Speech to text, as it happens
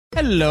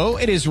Hello,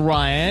 it is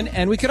Ryan,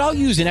 and we could all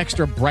use an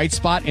extra bright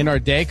spot in our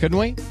day, couldn't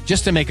we?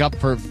 Just to make up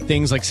for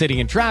things like sitting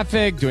in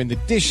traffic, doing the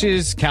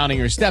dishes, counting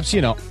your steps,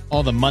 you know,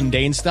 all the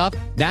mundane stuff.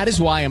 That is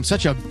why I'm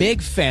such a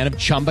big fan of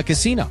Chumba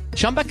Casino.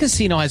 Chumba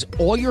Casino has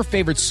all your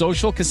favorite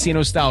social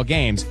casino-style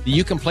games that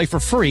you can play for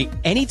free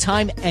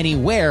anytime,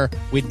 anywhere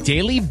with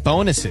daily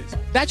bonuses.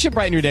 That should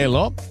brighten your day a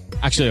little.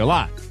 Actually, a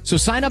lot. So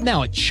sign up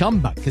now at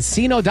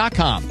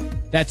ChumbaCasino.com.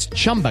 That's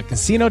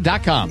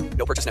ChumbaCasino.com.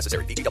 No purchase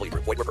necessary. VGW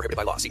Group. Void where prohibited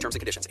by law. See terms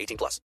and conditions.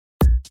 18+.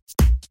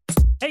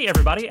 Hey,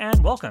 everybody,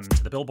 and welcome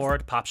to the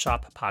Billboard Pop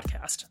Shop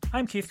Podcast.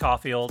 I'm Keith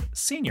Caulfield,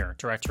 Senior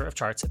Director of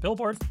Charts at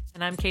Billboard.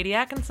 And I'm Katie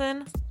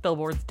Atkinson,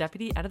 Billboard's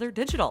Deputy Editor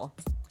Digital.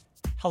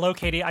 Hello,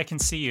 Katie. I can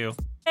see you.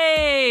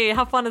 Hey,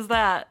 how fun is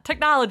that?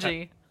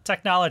 Technology.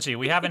 Technology.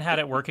 We haven't had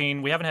it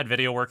working. We haven't had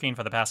video working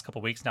for the past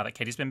couple weeks now that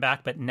Katie's been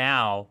back, but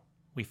now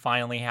we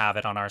finally have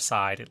it on our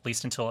side, at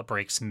least until it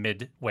breaks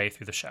midway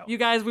through the show. You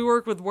guys, we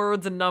work with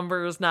words and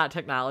numbers, not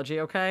technology,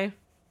 okay?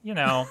 You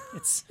know,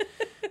 it's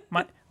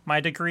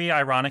my degree,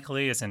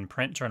 ironically, is in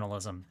print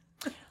journalism.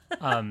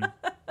 Or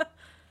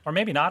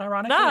maybe not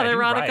ironically. Not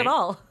ironic at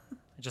all. I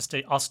just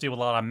also do a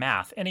lot of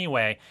math.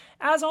 Anyway,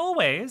 as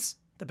always,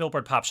 the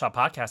Billboard Pop Shop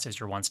Podcast is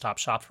your one-stop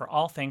shop for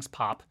all things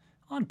pop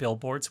on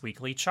Billboard's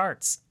weekly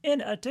charts. In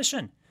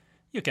addition,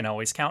 you can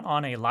always count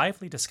on a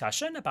lively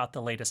discussion about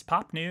the latest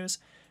pop news,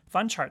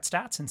 fun chart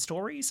stats and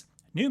stories,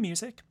 new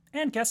music,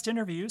 and guest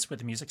interviews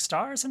with music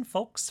stars and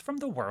folks from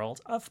the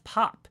world of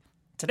pop.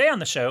 Today on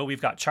the show,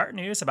 we've got chart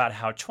news about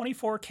how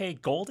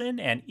 24K Golden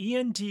and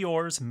Ian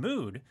Dior's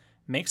Mood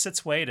makes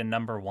its way to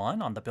number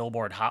 1 on the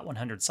Billboard Hot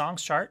 100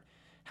 Songs chart,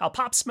 how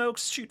Pop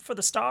Smoke's Shoot for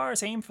the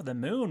Stars, Aim for the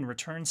Moon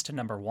returns to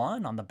number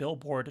 1 on the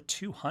Billboard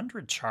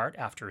 200 chart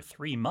after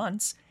 3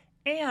 months,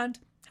 and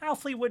how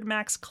Fleetwood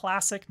Mac's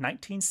classic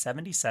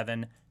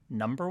 1977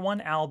 number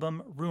 1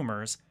 album,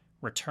 Rumors,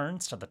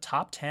 returns to the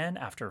top 10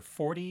 after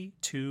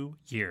 42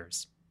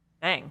 years.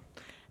 Dang.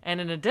 And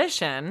in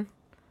addition,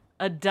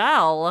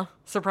 Adele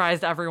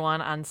surprised everyone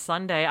on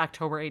Sunday,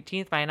 October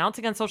 18th, by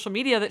announcing on social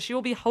media that she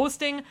will be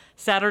hosting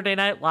Saturday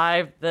Night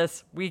Live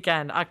this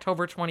weekend,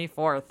 October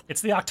 24th.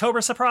 It's the October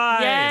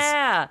surprise!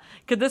 Yeah!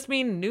 Could this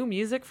mean new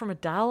music from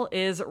Adele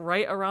is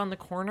right around the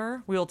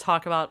corner? We'll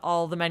talk about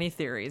all the many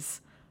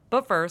theories.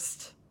 But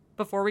first,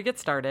 before we get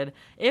started,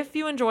 if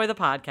you enjoy the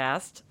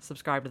podcast,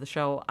 subscribe to the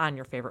show on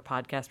your favorite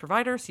podcast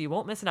provider so you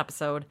won't miss an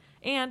episode.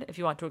 And if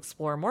you want to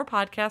explore more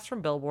podcasts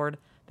from Billboard,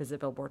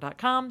 visit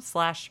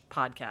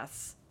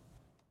billboard.com/podcasts.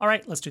 All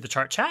right, let's do the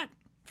chart chat.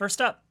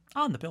 First up,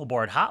 on the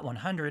Billboard Hot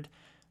 100,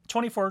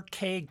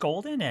 24K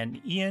Golden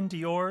and Ian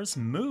Dior's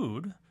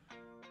Mood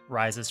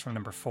rises from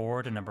number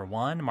 4 to number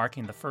 1,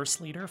 marking the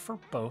first leader for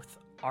both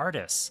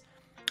artists.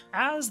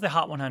 As the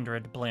Hot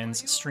 100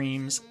 blends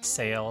streams,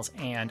 sales,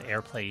 and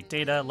airplay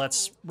data,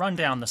 let's run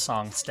down the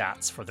song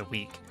stats for the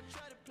week.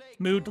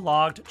 Mood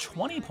logged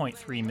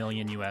 20.3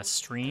 million US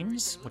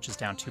streams, which is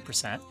down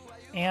 2%,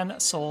 and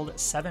sold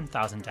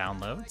 7,000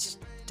 downloads,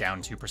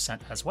 down 2%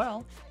 as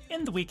well,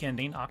 in the week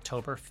ending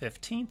October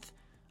 15th,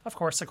 of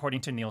course,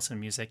 according to Nielsen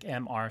Music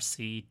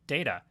MRC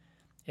data.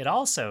 It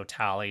also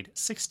tallied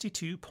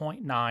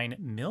 62.9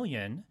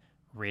 million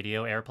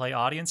radio airplay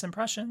audience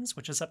impressions,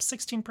 which is up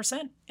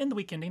 16% in the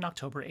week ending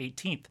October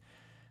 18th.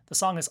 The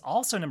song is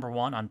also number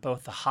 1 on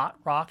both the Hot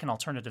Rock and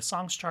Alternative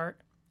Songs chart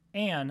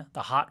and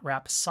the Hot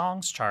Rap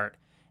Songs chart.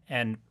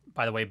 And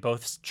by the way,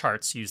 both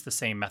charts use the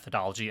same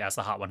methodology as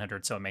the Hot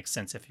 100, so it makes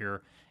sense if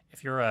you're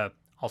a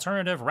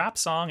alternative rap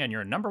song and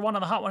you're number 1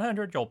 on the Hot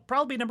 100, you'll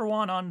probably be number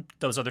 1 on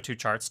those other 2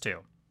 charts too.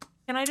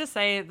 Can I just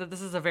say that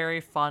this is a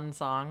very fun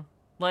song?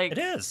 Like, it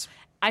is.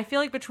 I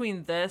feel like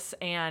between this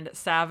and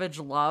Savage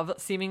Love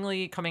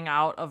seemingly coming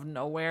out of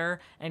nowhere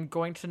and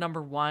going to number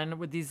 1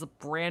 with these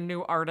brand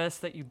new artists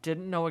that you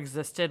didn't know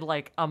existed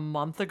like a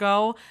month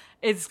ago,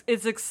 it's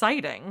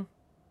exciting,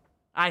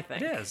 I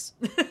think. It is.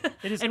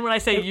 It is. And when I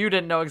say you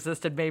didn't know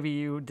existed, maybe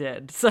you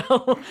did.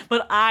 So,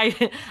 but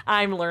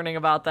I'm learning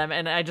about them,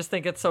 and I just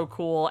think it's so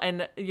cool.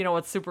 And you know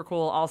what's super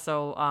cool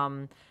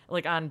also,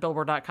 like on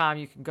Billboard.com,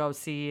 you can go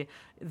see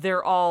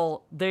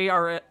they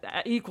are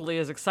equally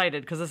as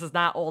excited because this is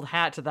not old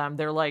hat to them.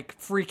 They're like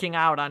freaking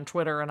out on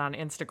Twitter and on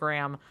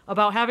Instagram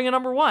about having a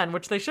number 1,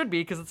 which they should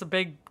be because it's a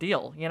big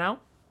deal, you know?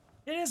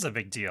 It is a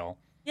big deal.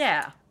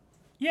 Yeah.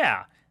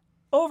 Yeah.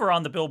 Over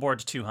on the Billboard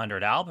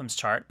 200 albums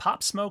chart,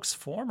 Pop Smoke's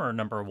former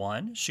number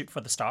 1, Shoot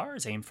for the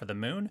Stars, Aim for the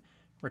Moon,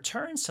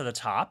 returns to the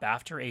top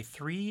after a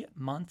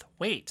 3-month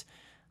wait.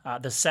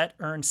 The set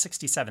earned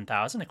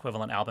 67,000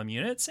 equivalent album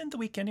units in the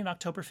week ending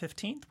October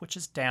 15th, which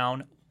is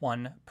down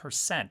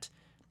 1%.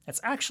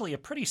 It's actually a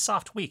pretty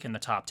soft week in the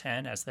top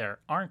 10, as there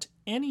aren't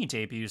any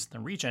debuts in the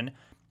region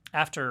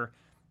after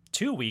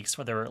 2 weeks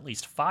where there were at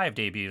least 5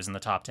 debuts in the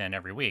top 10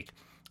 every week.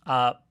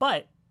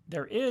 But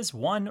there is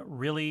one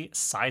really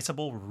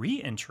sizable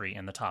re-entry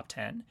in the top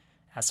 10,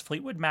 as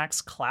Fleetwood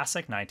Mac's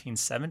classic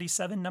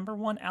 1977 number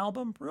 1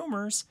 album,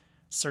 Rumors,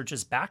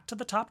 surges back to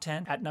the top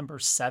 10 at number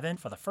 7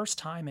 for the first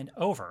time in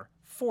over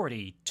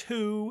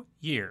 42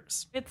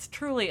 years. It's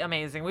truly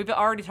amazing. We've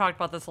already talked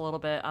about this a little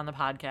bit on the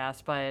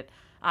podcast, but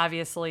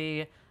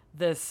obviously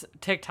this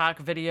TikTok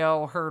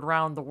video heard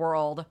around the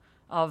world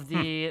of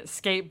the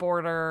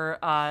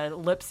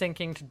skateboarder lip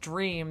syncing to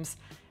Dreams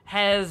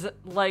has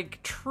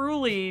like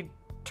truly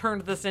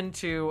turned this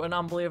into an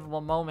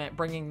unbelievable moment,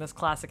 bringing this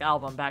classic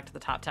album back to the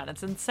top 10.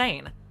 It's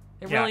insane.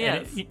 It really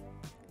is.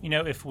 You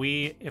know,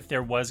 if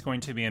there was going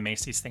to be a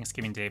Macy's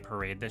Thanksgiving Day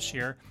parade this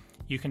year,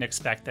 you can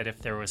expect that if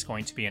there was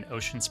going to be an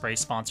Ocean Spray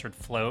sponsored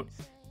float,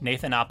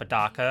 Nathan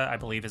Apodaca, I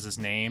believe is his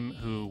name,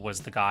 who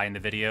was the guy in the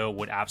video,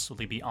 would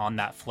absolutely be on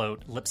that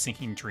float lip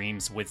syncing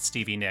Dreams with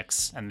Stevie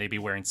Nicks, and they'd be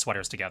wearing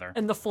sweaters together.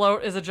 And the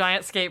float is a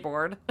giant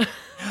skateboard.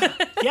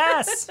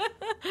 Yes,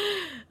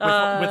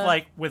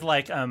 with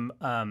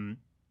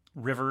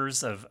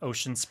rivers of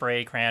Ocean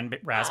Spray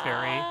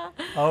raspberry.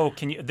 Oh,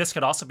 this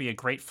could also be a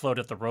great float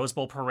at the Rose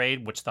Bowl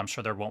parade, which I'm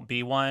sure there won't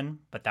be one,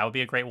 but that would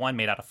be a great one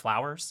made out of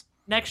flowers.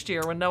 Next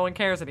year, when no one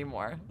cares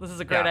anymore. This is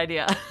a great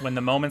idea. When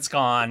the moment's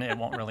gone, it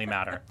won't really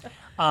matter.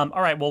 All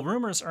right, well,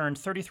 Rumors earned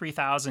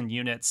 33,000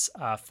 units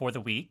for the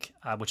week,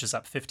 which is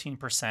up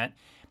 15%.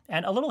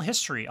 And a little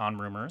history on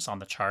Rumors on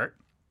the chart.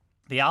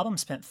 The album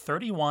spent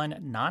 31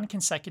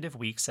 non-consecutive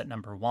weeks at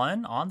number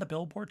 1 on the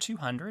Billboard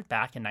 200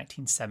 back in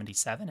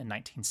 1977 and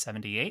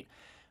 1978,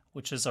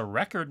 which is a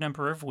record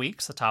number of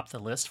weeks atop the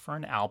list for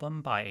an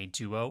album by a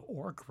duo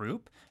or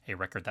group, a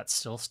record that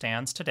still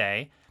stands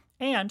today.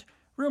 And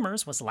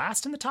Rumors was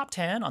last in the top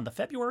 10 on the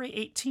February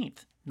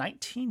 18th,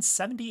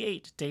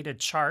 1978 dated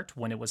chart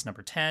when it was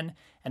number 10,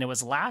 and it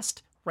was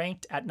last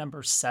ranked at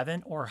number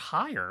 7 or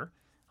higher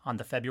on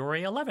the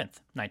February 11th,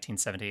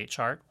 1978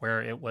 chart,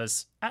 where it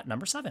was at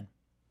number 7.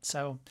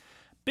 So,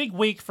 big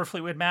week for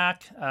Fleetwood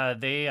Mac.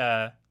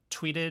 They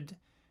tweeted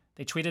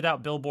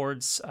out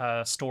Billboard's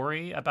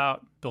story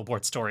about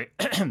Billboard's story,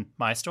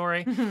 my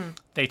story.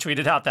 They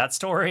tweeted out that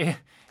story,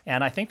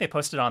 and I think they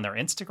posted it on their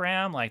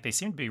Instagram. Like, they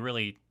seem to be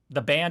really,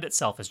 the band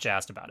itself is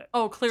jazzed about it.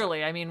 Oh,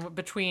 clearly. I mean,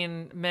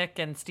 between Mick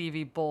and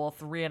Stevie both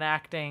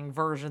reenacting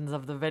versions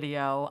of the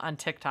video on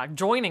TikTok,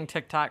 joining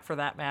TikTok for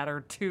that matter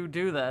to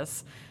do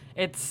this,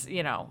 it's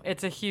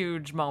a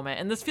huge moment.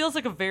 And this feels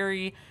like a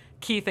very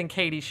Keith and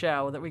Katie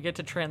show that we get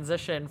to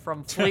transition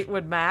from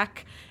Fleetwood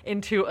Mac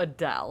into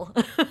Adele.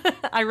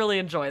 I really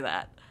enjoy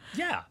that.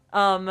 Yeah.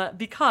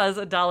 Because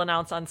Adele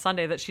announced on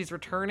Sunday that she's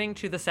returning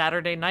to the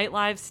Saturday Night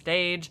Live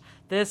stage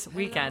this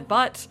weekend.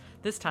 But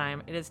this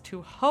time it is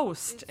to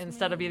host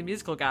instead of be the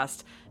musical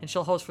guest, and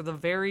she'll host for the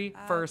very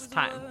first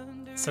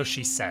time. So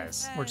she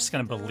says. We're just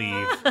going to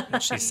believe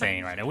what she's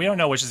saying right now. We don't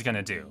know what she's going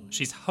to do.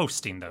 She's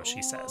hosting, though,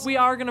 she says. We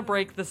are going to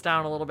break this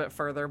down a little bit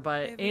further,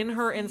 but in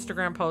her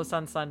Instagram post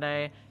on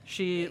Sunday,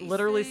 she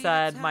literally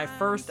said, "My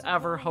first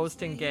ever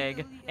hosting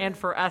gig, and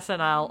for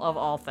SNL of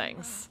all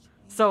things."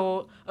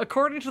 So,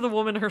 according to the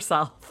woman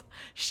herself,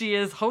 she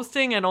is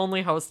hosting and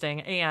only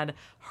hosting, and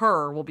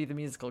her will be the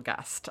musical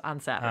guest on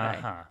Saturday.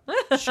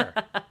 Sure.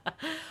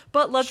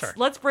 But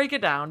let's break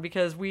it down,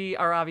 because we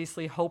are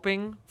obviously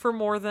hoping for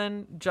more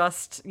than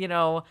just,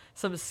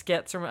 some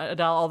skits from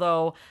Adele,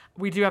 although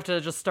we do have to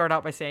just start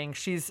out by saying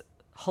she's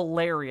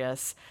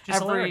hilarious.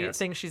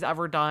 Everything she's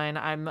ever done.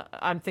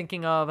 I'm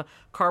thinking of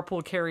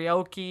Carpool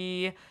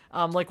Karaoke.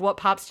 Like, what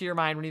pops to your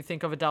mind when you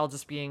think of Adele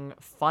just being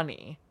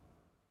funny?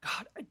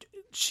 God,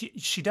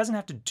 she doesn't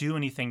have to do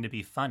anything to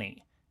be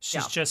funny.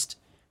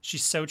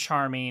 She's so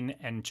charming,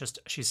 and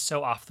she's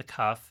so off the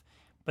cuff.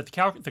 But the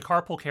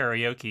Carpool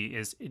Karaoke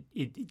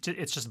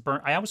it's just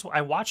burnt.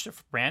 I watched it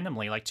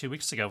randomly like 2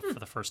 weeks ago for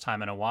the first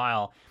time in a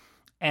while,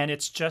 and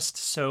it's just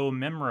so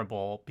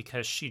memorable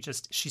because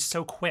she's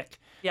so quick.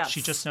 Yes.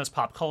 She just knows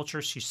pop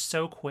culture. She's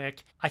so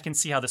quick. I can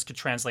see how this could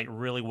translate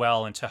really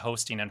well into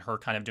hosting and her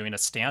kind of doing a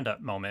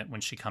stand-up moment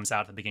when she comes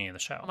out at the beginning of the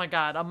show. Oh my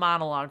God, a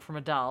monologue from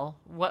Adele.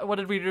 What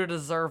did we do to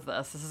deserve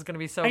this? This is going to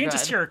be so good. I can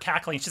just hear her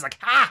cackling. She's like,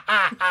 ha,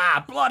 ha,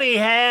 ha, bloody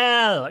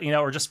hell,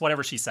 or just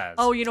whatever she says.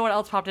 Oh, you know what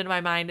else popped into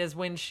my mind is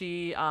when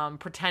she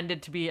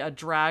pretended to be a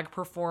drag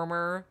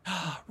performer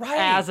right.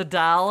 as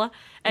Adele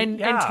and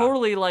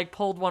totally like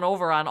pulled one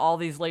over on all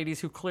these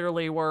ladies who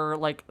clearly were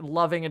like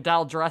loving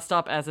Adele dressed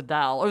up as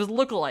Adele. It was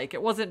lookalike.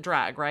 It wasn't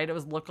drag, right? It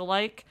was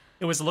lookalike.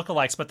 It was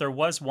lookalikes, but there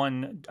was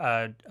one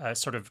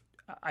sort of,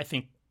 I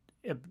think,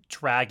 a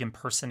drag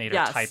impersonator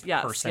type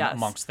person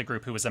amongst the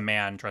group who was a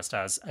man dressed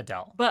as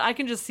Adele. But I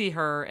can just see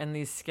her in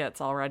these skits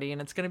already, and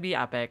it's going to be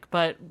epic.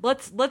 But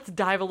let's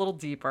dive a little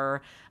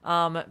deeper,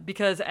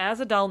 because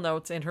as Adele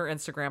notes in her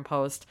Instagram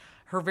post,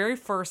 her very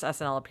first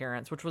SNL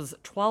appearance, which was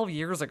 12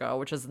 years ago,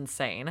 which is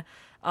insane,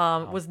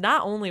 was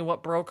not only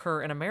what broke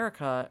her in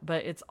America,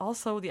 but it's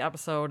also the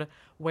episode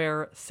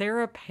where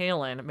Sarah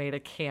Palin made a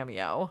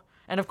cameo.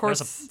 And of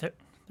course...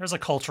 There's a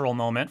cultural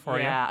moment for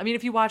you. Yeah, I mean,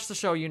 if you watch the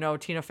show,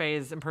 Tina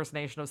Fey's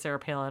impersonation of Sarah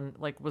Palin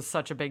was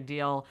such a big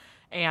deal.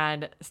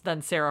 And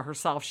then Sarah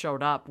herself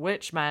showed up,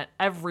 which meant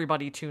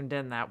everybody tuned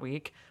in that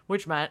week,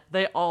 which meant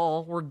they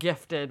all were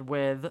gifted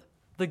with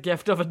the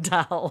gift of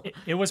Adele.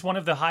 It was one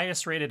of the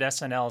highest rated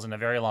SNLs in a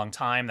very long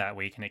time that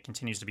week, and it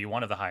continues to be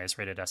one of the highest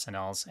rated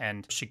SNLs.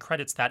 And she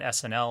credits that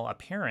SNL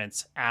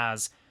appearance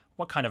as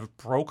what kind of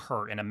broke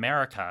her in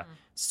America.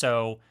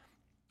 So...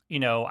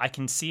 I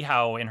can see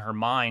how in her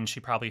mind she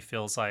probably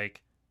feels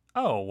like,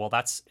 oh, well,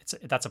 that's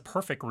a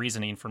perfect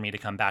reasoning for me to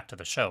come back to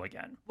the show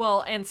again.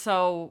 Well, and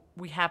so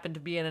we happen to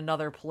be in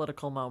another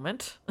political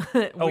moment.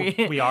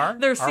 We are?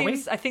 There Are we?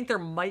 seems, I think there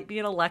might be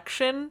an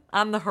election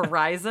on the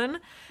horizon.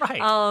 Right.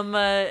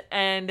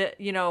 And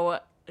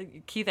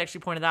Keith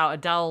actually pointed out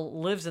Adele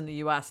lives in the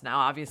U.S. now.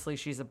 Obviously,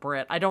 she's a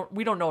Brit.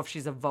 We don't know if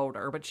she's a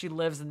voter, but she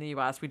lives in the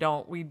U.S. We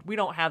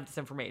don't have this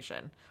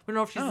information. We don't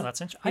know if she's. Oh,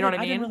 that's interesting. You know what I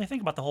mean? I didn't really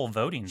think about the whole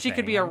voting She thing.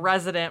 could be a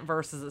resident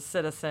versus a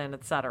citizen,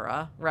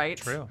 etc. Right?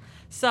 True.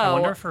 So I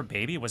wonder if her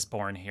baby was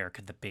born here.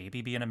 Could the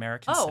baby be an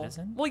American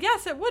citizen? Well,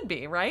 yes, it would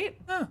be, right?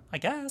 I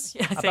guess.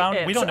 Yeah, I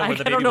say We don't know where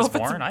the baby was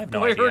born. I have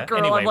no boy or idea. girl.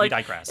 Anyway, I'm like, we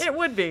digress. It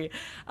would be.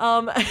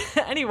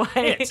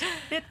 Anyway.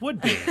 It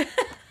would be.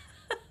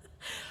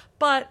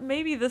 But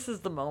maybe this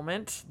is the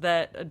moment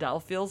that Adele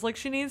feels like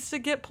she needs to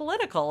get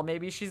political.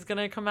 Maybe she's going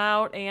to come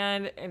out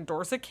and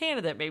endorse a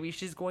candidate. Maybe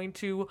she's going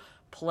to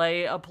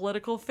play a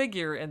political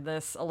figure in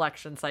this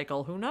election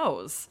cycle. Who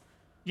knows?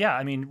 Yeah,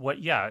 I mean,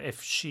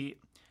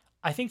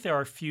 I think there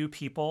are few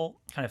people,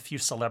 kind of few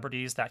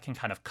celebrities that can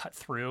kind of cut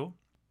through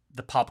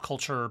the pop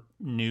culture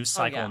news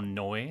cycle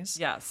noise.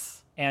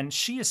 Yes. And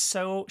she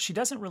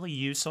doesn't really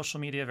use social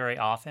media very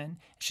often.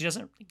 She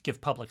doesn't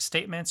give public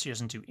statements. She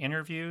doesn't do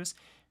interviews.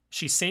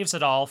 She saves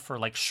it all for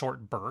like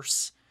short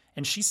bursts.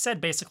 And she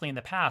said basically in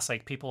the past,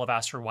 like people have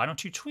asked her, why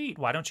don't you tweet?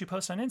 Why don't you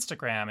post on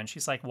Instagram? And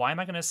she's like, why am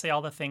I going to say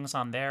all the things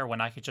on there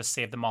when I could just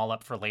save them all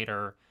up for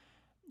later,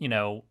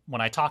 when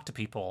I talk to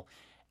people?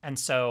 And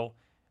so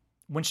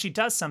when she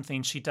does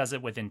something, she does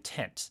it with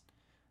intent.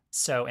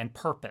 And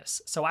purpose.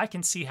 So I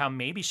can see how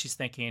maybe she's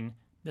thinking,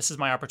 this is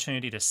my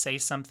opportunity to say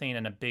something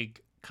in a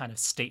big kind of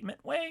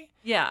statement way.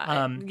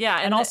 Yeah. Yeah.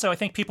 And also I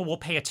think people will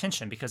pay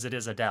attention because it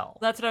is Adele.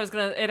 That's what I was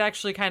it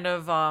actually kind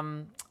of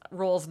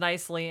rolls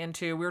nicely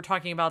into, we were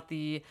talking about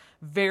the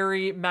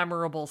very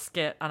memorable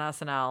skit on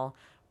SNL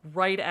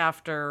right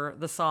after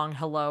the song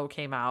Hello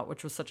came out,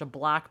 which was such a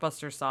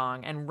blockbuster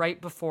song, and right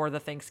before the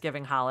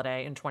Thanksgiving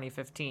holiday in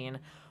 2015,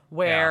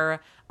 where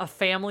a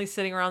family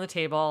sitting around the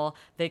table,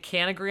 they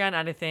can't agree on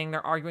anything.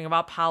 They're arguing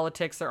about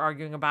politics. They're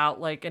arguing about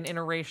like an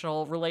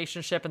interracial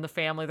relationship in the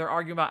family. They're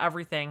arguing about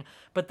everything.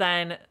 But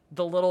then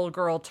the little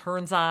girl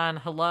turns on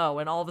Hello,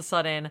 and all of a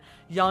sudden,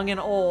 young and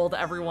old,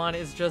 everyone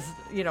is just,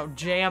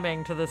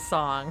 jamming to this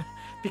song.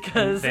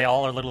 Because they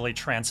all are literally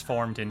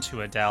transformed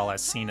into Adele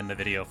as seen in the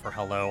video for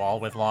Hello, all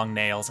with long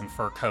nails and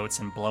fur coats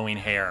and blowing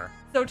hair.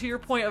 So to your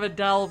point of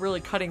Adele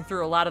really cutting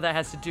through, a lot of that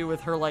has to do with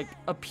her like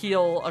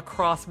appeal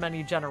across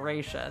many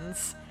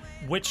generations.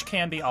 Which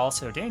can be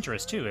also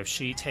dangerous too. If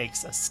she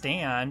takes a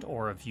stand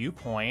or a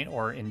viewpoint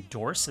or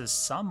endorses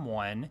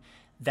someone,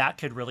 that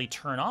could really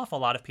turn off a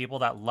lot of people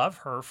that love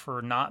her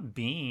for not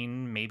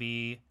being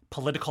maybe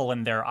political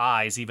in their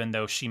eyes, even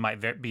though she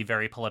might be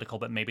very political,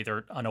 but maybe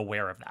they're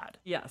unaware of that.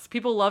 Yes,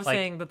 people love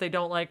saying that they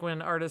don't like when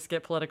artists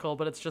get political,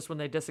 but it's just when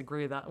they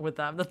disagree with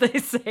them that they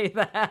say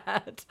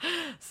that.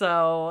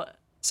 So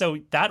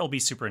that'll be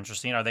super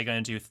interesting. Are they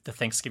going to do the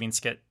Thanksgiving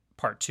skit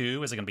part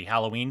 2? Is it going to be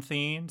Halloween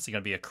themed? Is it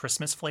going to be a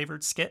Christmas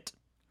flavored skit?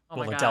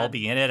 Will Adele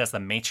be in it as the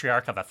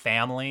matriarch of a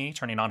family,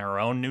 turning on her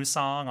own new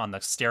song on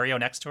the stereo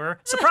next to her?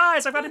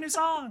 Surprise, I've got a new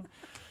song.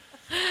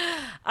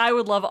 I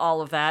would love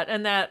all of that.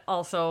 And that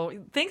also,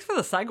 thanks for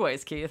the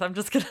segues, Keith. I'm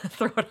just going to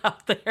throw it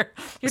out there.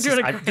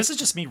 This is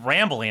just me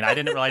rambling. I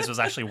didn't realize it was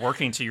actually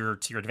working to your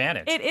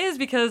advantage. It is,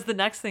 because the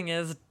next thing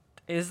is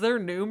there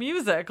new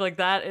music? Like,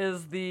 that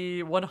is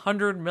the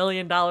 $100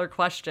 million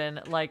question.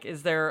 Like,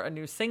 is there a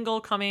new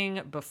single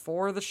coming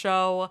before the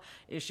show?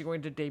 Is she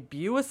going to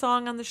debut a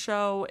song on the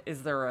show?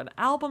 Is there an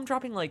album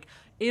dropping? Like,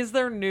 is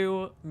there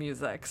new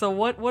music? So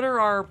what are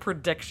our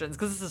predictions?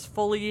 Because this is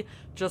fully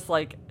just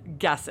like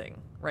guessing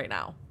right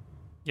now.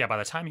 Yeah, by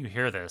the time you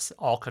hear this,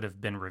 all could have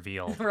been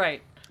revealed.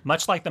 Right.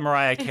 Much like the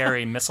Mariah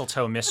Carey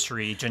mistletoe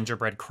mystery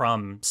gingerbread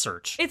crumb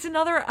search. It's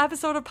another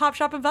episode of Pop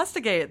Shop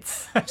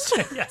Investigates.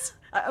 Yes.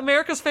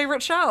 America's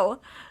favorite show.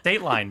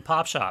 Dateline,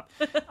 Pop Shop.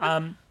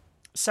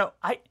 So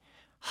I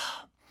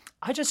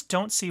just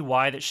don't see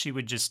why that she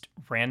would just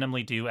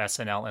randomly do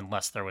SNL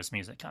unless there was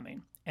music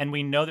coming. And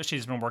we know that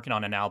she's been working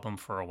on an album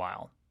for a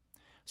while.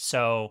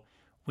 So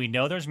we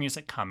know there's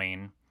music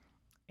coming.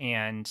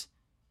 And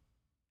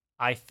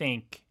I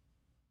think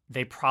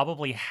she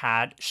probably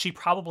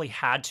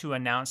had to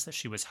announce that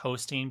she was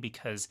hosting,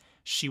 because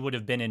she would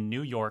have been in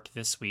New York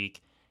this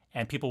week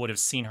and people would have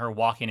seen her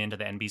walking into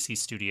the NBC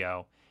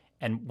studio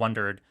and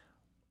wondered,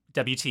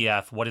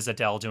 WTF, what is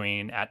Adele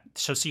doing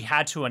so she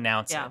had to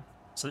announce it.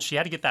 So she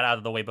had to get that out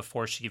of the way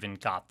before she even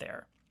got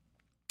there.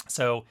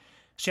 So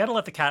she had to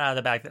let the cat out of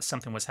the bag that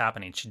something was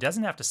happening. She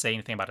doesn't have to say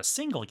anything about a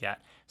single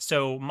yet.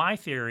 So my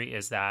theory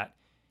is that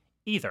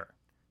either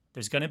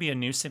there's going to be a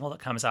new single that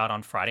comes out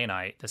on Friday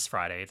night, this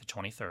Friday, the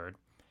 23rd,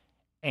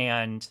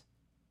 and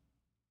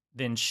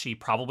then she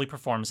probably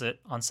performs it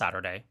on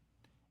Saturday,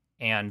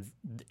 and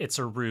it's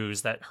a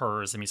ruse that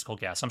her is the musical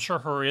guest. I'm sure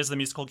her is the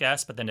musical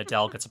guest, but then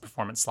Adele gets a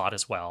performance slot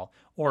as well.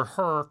 Or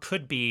her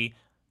could be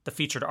the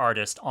featured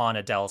artist on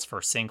Adele's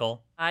first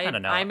single. I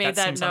don't know. I made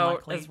that seems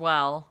note unlikely. as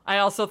well. I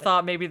also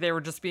thought maybe they were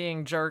just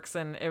being jerks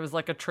and it was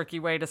like a tricky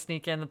way to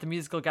sneak in that the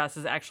musical guest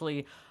is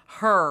actually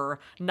her,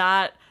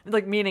 not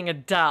like meaning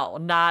Adele,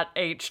 not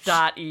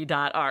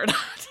H.E.Art.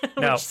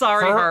 No,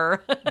 sorry,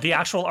 her. The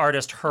actual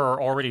artist,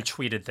 her, already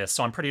tweeted this,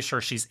 so I'm pretty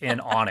sure she's in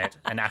on it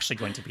and actually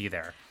going to be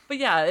there. But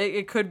yeah,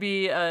 it could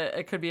be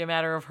a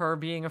matter of her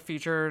being a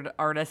featured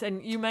artist.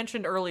 And you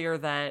mentioned earlier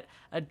that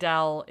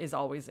Adele is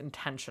always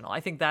intentional. I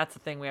think that's the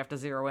thing we have to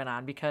zero in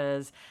on,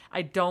 because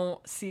I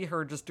don't see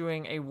her just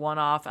doing a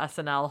one-off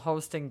SNL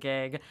hosting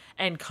gig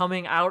and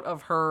coming out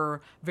of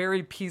her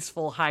very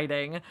peaceful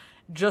hiding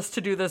just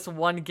to do this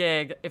one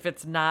gig if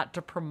it's not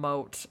to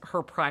promote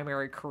her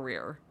primary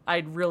career.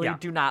 I really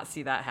do not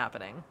see that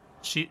happening.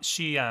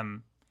 She's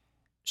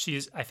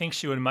I think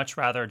she would much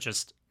rather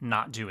just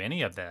not do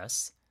any of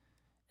this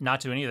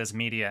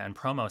media and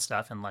promo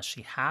stuff unless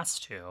she has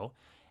to.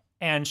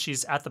 And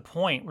she's at the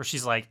point where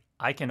she's like,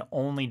 I can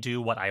only do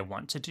what I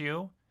want to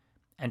do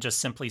and just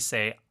simply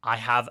say, I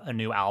have a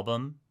new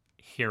album.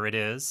 Here it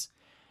is.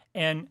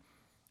 And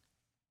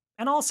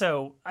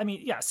also, I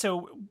mean, yeah,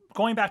 so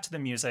going back to the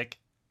music,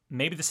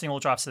 maybe the single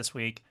drops this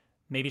week.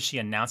 Maybe she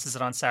announces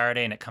it on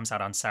Saturday and it comes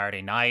out on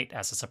Saturday night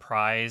as a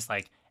surprise.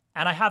 Like,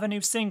 and I have a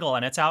new single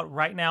and it's out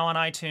right now on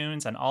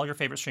iTunes and all your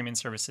favorite streaming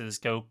services.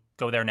 Go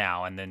there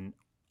now. And then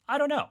I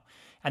don't know.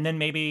 And then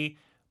maybe,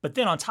 but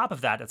then on top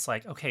of that, it's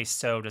like, okay,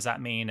 so does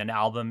that mean an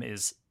album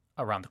is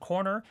around the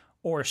corner,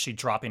 or is she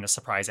dropping a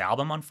surprise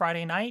album on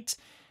Friday night,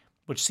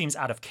 which seems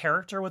out of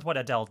character with what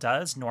Adele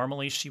does?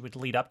 Normally she would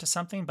lead up to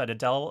something, but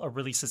Adele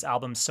releases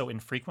albums so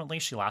infrequently.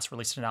 She last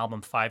released an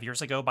album 5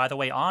 years ago, by the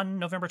way, on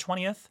November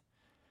 20th,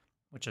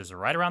 which is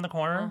right around the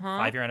corner,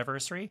 5-year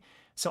anniversary.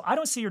 So I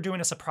don't see her doing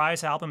a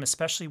surprise album,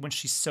 especially when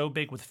she's so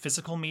big with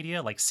physical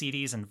media like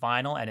CDs and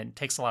vinyl, and it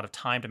takes a lot of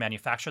time to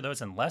manufacture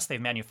those unless they've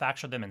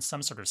manufactured them in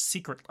some sort of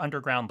secret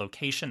underground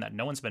location that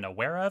no one's been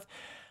aware of.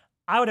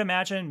 I would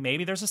imagine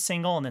maybe there's a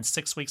single and then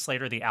 6 weeks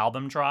later the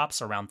album drops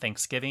around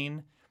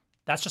Thanksgiving.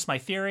 That's just my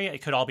theory.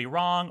 It could all be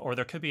wrong, or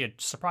there could be a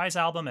surprise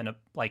album and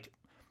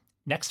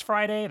next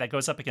Friday that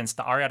goes up against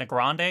the Ariana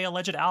Grande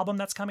alleged album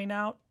that's coming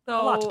out.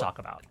 So, a lot to talk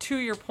about. To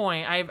your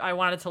point, I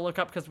wanted to look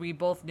up because we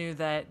both knew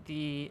that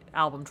the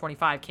album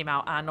 25 came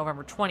out on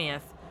November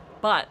 20th,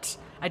 but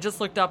I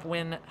just looked up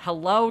when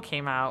Hello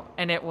came out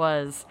and it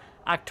was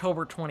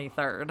October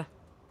 23rd.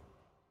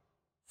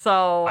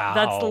 So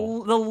that's the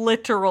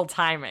literal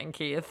timing,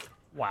 Keith.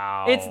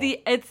 Wow.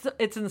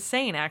 It's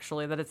insane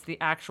actually that it's the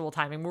actual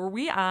timing. Were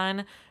we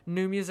on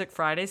New Music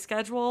Friday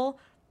schedule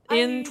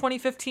in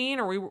 2015,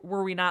 or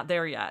were we not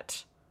there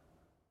yet?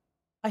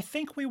 I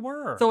think we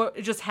were. So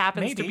it just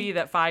happens to be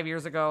that 5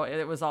 years ago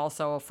it was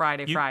also a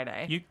Friday.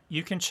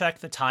 You can check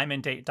the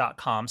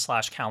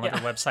timeanddate.com/calendar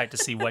website to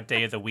see what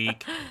day of the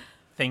week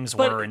things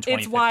but were in 2015.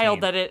 It's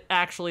wild that it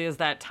actually is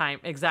that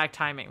exact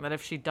timing, that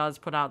if she does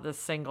put out this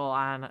single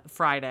on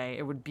Friday,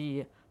 it would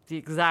be the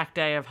exact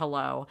day of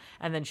Hello,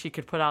 and then she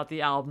could put out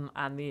the album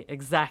on the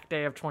exact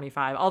day of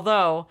 25.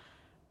 Although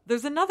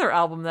there's another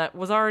album that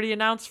was already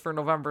announced for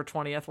November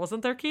 20th,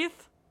 wasn't there,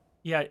 Keith?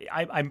 Yeah,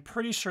 I'm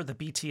pretty sure the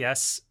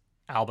BTS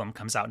album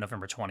comes out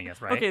November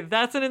 20th, right? Okay,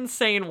 that's an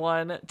insane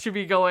one to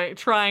be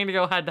trying to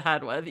go head to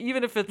head with.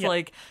 Even if it's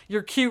like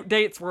your cute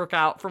dates work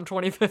out from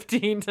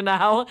 2015 to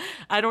now,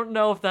 I don't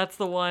know if that's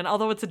the one.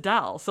 Although it's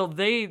Adele, so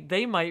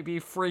they might be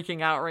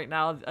freaking out right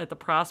now at the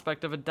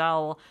prospect of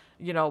Adele,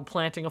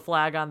 planting a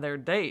flag on their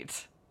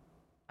date.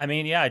 I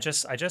mean, yeah, I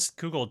just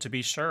Googled to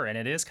be sure, and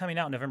it is coming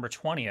out November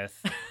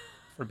 20th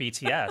for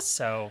BTS.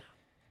 So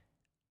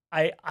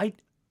Let's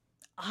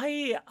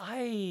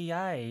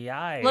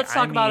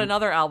talk about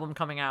another album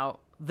coming out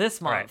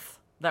this month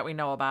that we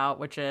know about,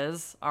 which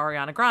is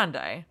Ariana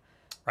Grande.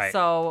 Right.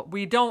 So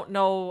we don't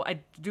know.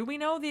 Do we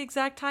know the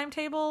exact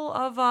timetable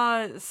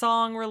of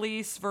song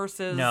release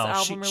versus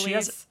album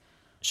release?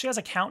 She has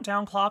a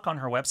countdown clock on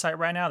her website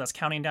right now that's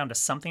counting down to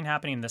something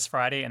happening this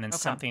Friday and then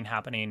something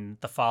happening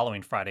the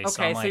following Friday.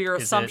 Okay, so your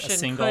assumption is it a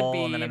single could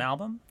be and then an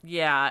album?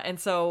 Yeah, and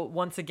so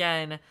once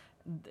again,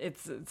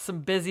 it's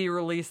some busy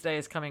release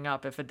days coming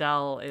up if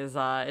Adele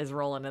is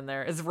rolling in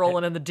there, is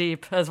rolling in the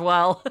deep as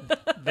well.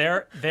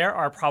 There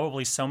are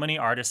probably so many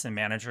artists and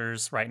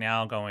managers right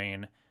now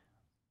going,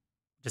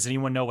 does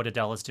anyone know what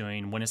Adele is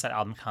doing? When is that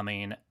album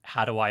coming?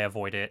 How do I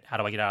avoid it? How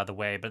do I get out of the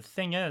way? But the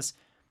thing is,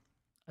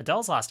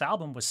 Adele's last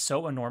album was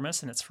so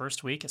enormous in its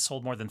first week. It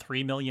sold more than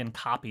 3 million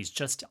copies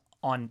just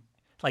on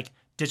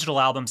digital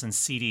albums and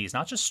CDs,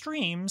 not just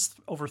streams,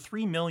 over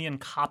 3 million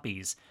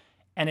copies.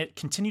 And it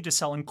continued to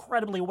sell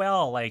incredibly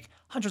well,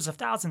 hundreds of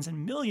thousands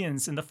and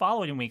millions in the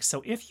following weeks.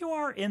 So if you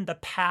are in the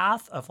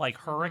path of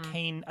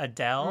Hurricane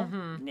Adele,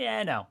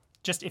 no.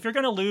 Just if you're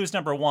going to lose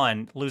number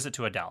one, lose it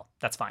to Adele.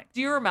 That's fine.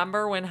 Do you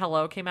remember when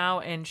Hello came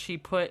out and she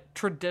put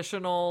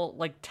traditional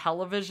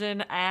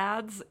television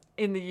ads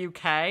in the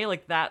UK?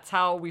 That's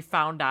how we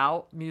found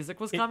out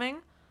music was coming?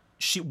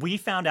 We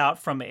found out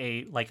from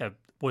a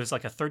was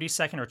like a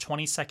 30-second or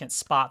 20-second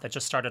spot that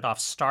just started off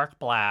stark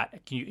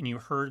black, and you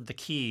heard the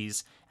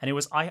keys, and it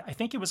was I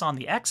think it was on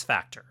the X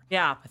Factor.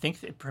 Yeah. I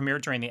think it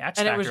premiered during the X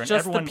And Factor, it was and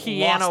just the everyone lost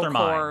piano their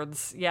mind.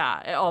 chords.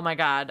 Yeah. Oh my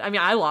God. I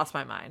mean, I lost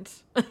my mind.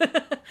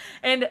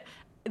 And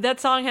that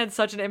song had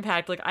such an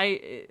impact. Like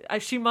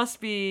she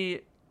must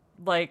be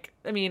like,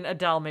 I mean,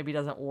 Adele maybe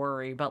doesn't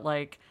worry, but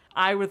like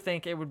I would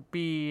think it would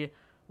be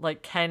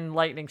like Ken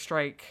Lightning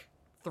Strike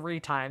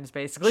 3 times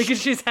basically,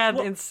 because she's had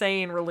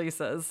insane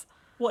releases.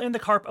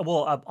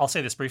 Well, I'll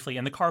say this briefly.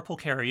 In the Carpool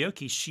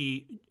Karaoke,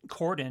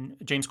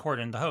 James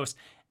Corden, the host,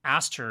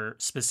 asked her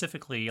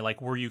specifically,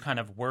 like, were you kind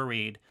of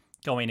worried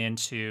going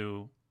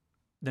into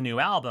the new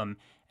album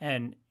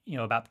and,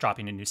 about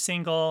dropping a new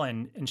single?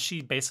 And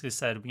she basically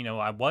said,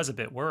 I was a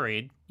bit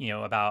worried,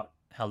 about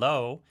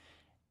Hello.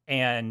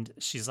 And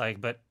she's like,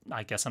 but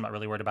I guess I'm not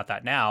really worried about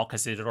that now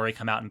because it had already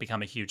come out and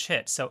become a huge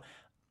hit. So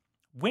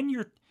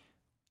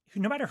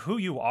no matter who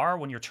you are,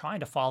 when you're trying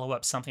to follow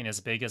up something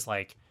as big as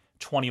like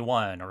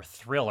 21 or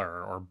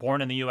Thriller or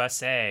Born in the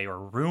USA or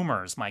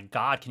Rumors, my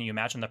God, can you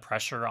imagine the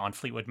pressure on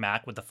Fleetwood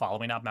Mac with the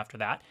following album after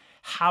that?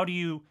 How do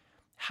you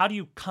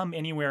come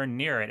anywhere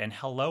near it? And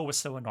Hello was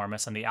so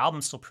enormous, and the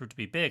album still proved to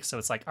be big. So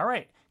it's like, all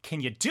right,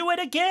 can you do it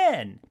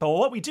again? But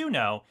what we do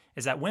know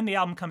is that when the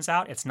album comes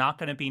out, it's not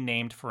going to be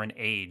named for an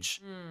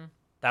age.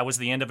 That was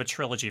the end of a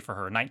trilogy for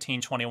her,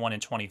 19, 21,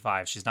 and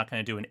 25. She's not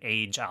going to do an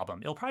age album.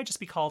 It'll probably just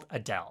be called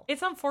Adele.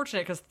 It's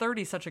unfortunate because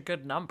 30 is such a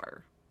good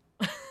number.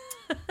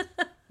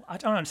 I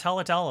don't know. Tell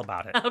Adele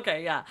about it.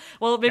 Okay, yeah.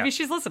 Well, maybe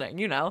she's listening,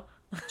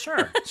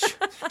 Sure.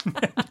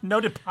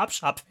 Noted Pop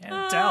Shop fan,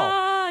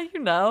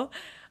 Adele.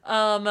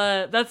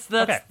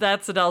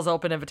 That's Adele's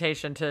open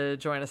invitation to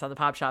join us on the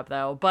Pop Shop,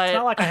 though. But it's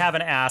not like I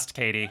haven't asked,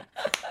 Katie.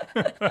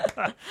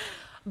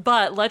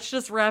 But let's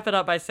just wrap it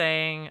up by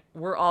saying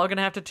we're all going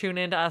to have to tune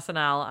into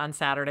SNL on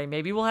Saturday.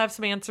 Maybe we'll have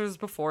some answers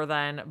before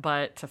then,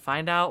 but to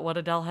find out what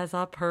Adele has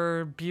up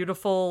her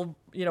beautiful,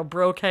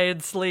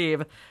 brocade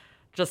sleeve,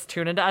 just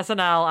tune into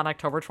SNL on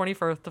October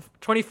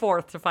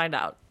 24th to find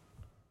out.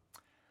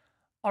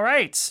 All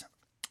right.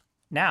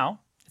 Now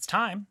it's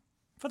time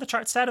for the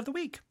chart stat of the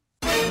week.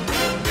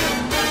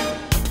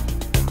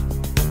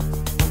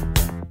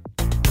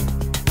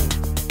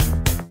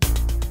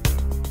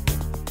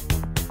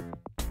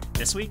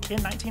 This week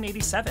in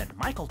 1987,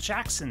 Michael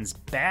Jackson's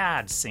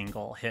Bad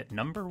single hit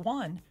number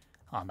 1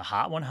 on the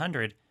Hot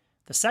 100,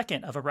 the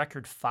second of a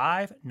record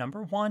 5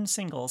 number 1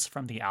 singles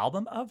from the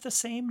album of the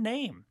same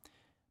name.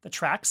 The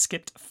track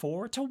skipped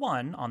 4 to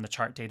 1 on the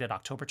chart dated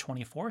October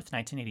 24th,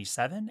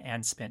 1987,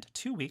 and spent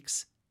 2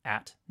 weeks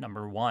at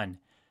number 1.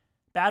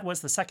 Bad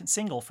was the second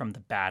single from the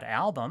Bad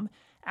album,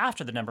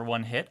 after the number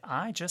 1 hit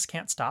I Just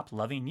Can't Stop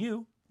Loving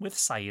You with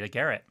Saida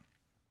Garrett.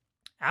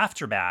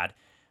 After Bad,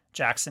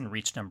 Jackson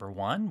reached number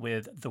 1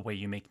 with The Way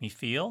You Make Me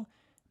Feel,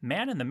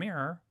 Man in the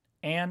Mirror,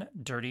 and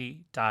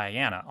Dirty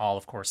Diana, all,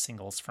 of course,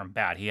 singles from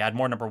Bad. He had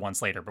more number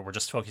 1s later, but we're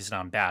just focusing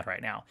on Bad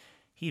right now.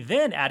 He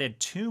then added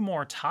 2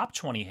 more top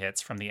 20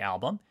 hits from the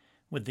album,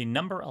 with the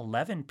number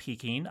 11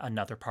 peaking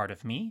Another Part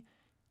of Me,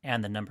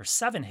 and the number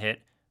 7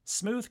 hit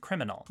Smooth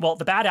Criminal. Well,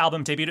 the Bad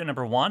album debuted at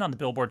number 1 on the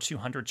Billboard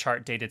 200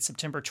 chart dated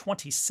September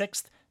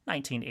 26th,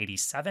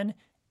 1987,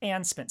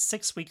 and spent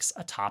 6 weeks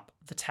atop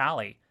the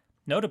tally.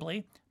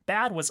 Notably,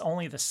 Bad was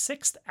only the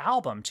 6th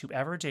album to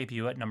ever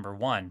debut at number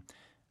 1.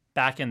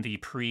 Back in the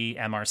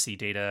pre-MRC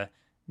data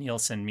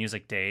Nielsen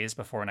music days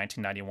before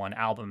 1991,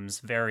 albums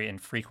very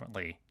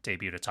infrequently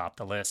debuted atop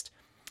the list.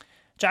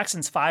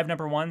 Jackson's 5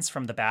 number 1s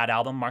from the Bad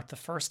album marked the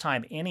first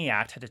time any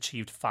act had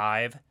achieved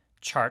 5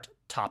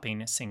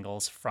 chart-topping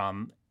singles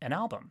from an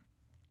album.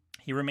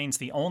 He remains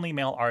the only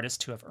male artist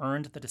to have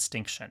earned the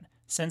distinction.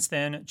 Since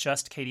then,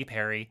 just Katy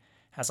Perry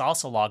has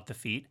also logged the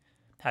feat,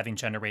 having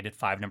generated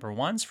 5 number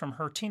 1s from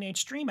her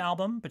Teenage Dream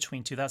album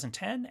between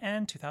 2010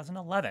 and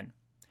 2011.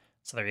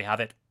 So there you have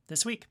it.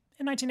 This week,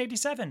 in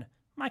 1987,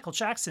 Michael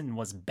Jackson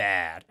was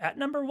Bad at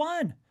number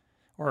 1.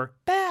 Or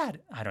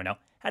Bad, I don't know,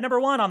 at number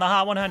 1 on the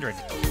Hot 100.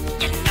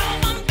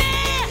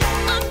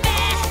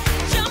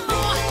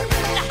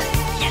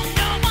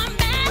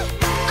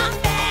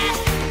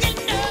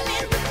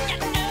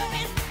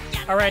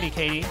 Alrighty,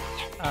 Katie.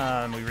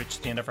 We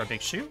reached the end of our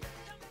big shoe.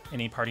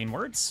 Any parting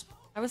words?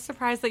 I was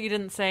surprised that you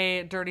didn't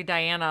say Dirty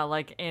Diana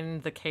like in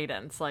the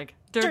cadence, like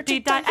Dirty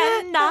Diana.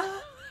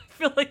 I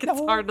feel like it's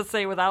hard to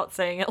say without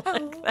saying it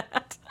like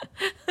that.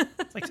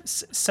 It's like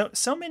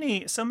so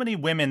many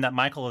women that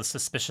Michael is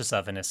suspicious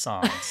of in his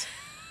songs.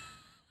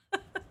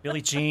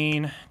 Billie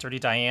Jean, Dirty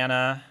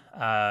Diana,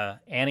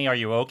 Annie, Are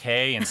You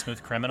Okay? And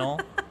Smooth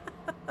Criminal.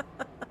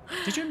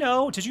 Did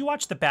you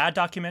watch the Bad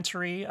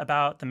documentary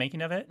about the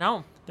making of it?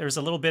 No. There's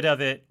a little bit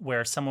of it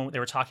where they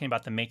were talking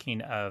about the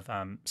making of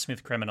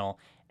Smooth Criminal,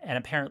 and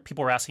apparently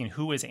people were asking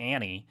who is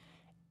Annie,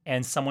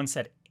 and someone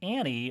said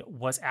Annie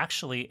was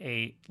actually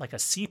a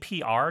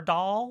CPR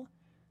doll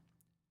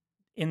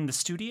in the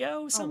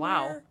studio somewhere. Oh,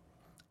 wow.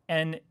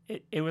 And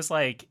it was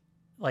like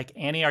like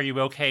Annie, Are You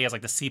Okay as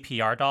like the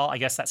CPR doll. I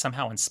guess that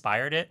somehow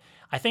inspired it.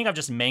 I think I've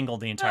just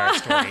mangled the entire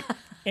story.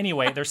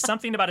 Anyway, there's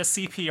something about a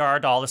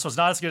CPR doll. This was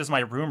not as good as my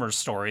rumors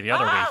story the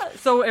other week.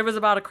 So it was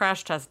about a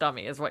crash test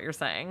dummy, is what you're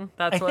saying?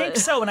 I think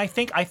so, and I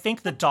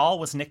think the doll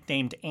was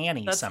nicknamed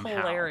Annie somehow.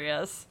 That's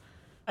hilarious.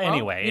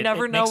 Anyway, well, you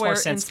never know makes where more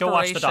sense. Go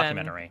watch the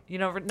documentary. You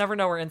never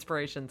know where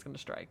inspiration's going to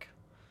strike.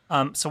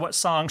 So what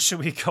song should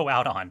we go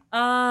out on?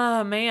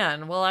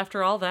 Man. Well,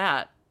 after all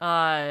that,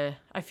 I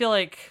feel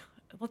like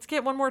let's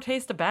get one more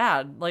taste of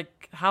bad.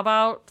 Like, how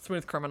about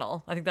Smooth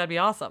Criminal? I think that'd be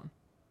awesome.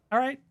 All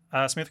right,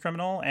 Smooth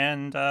Criminal,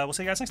 and we'll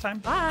see you guys next time.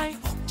 Bye.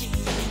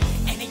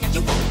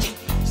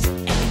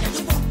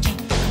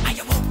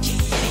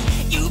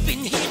 You've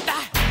been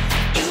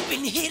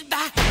hit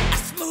by a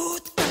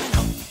smooth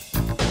criminal.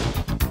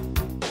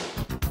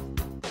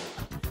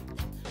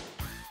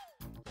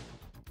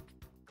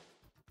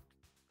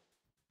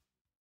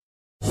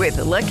 With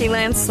the Lucky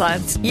Land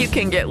Slots, you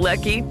can get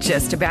lucky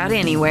just about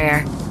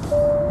anywhere.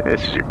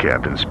 This is your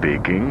captain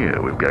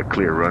speaking. We've got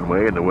clear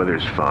runway and the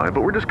weather's fine, but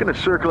we're just going to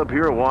circle up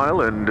here a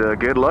while and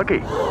get lucky.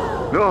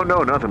 No,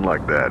 nothing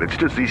like that. It's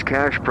just these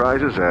cash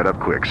prizes add up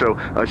quick. So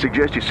I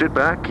suggest you sit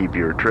back, keep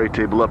your tray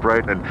table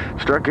upright, and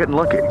start getting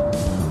lucky.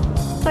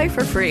 Play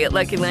for free at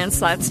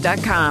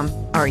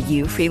LuckyLandSlots.com. Are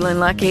you feeling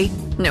lucky?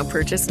 No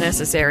purchase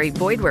necessary.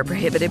 Void where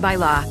prohibited by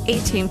law.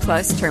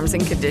 18+ terms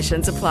and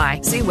conditions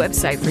apply. See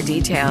website for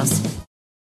details.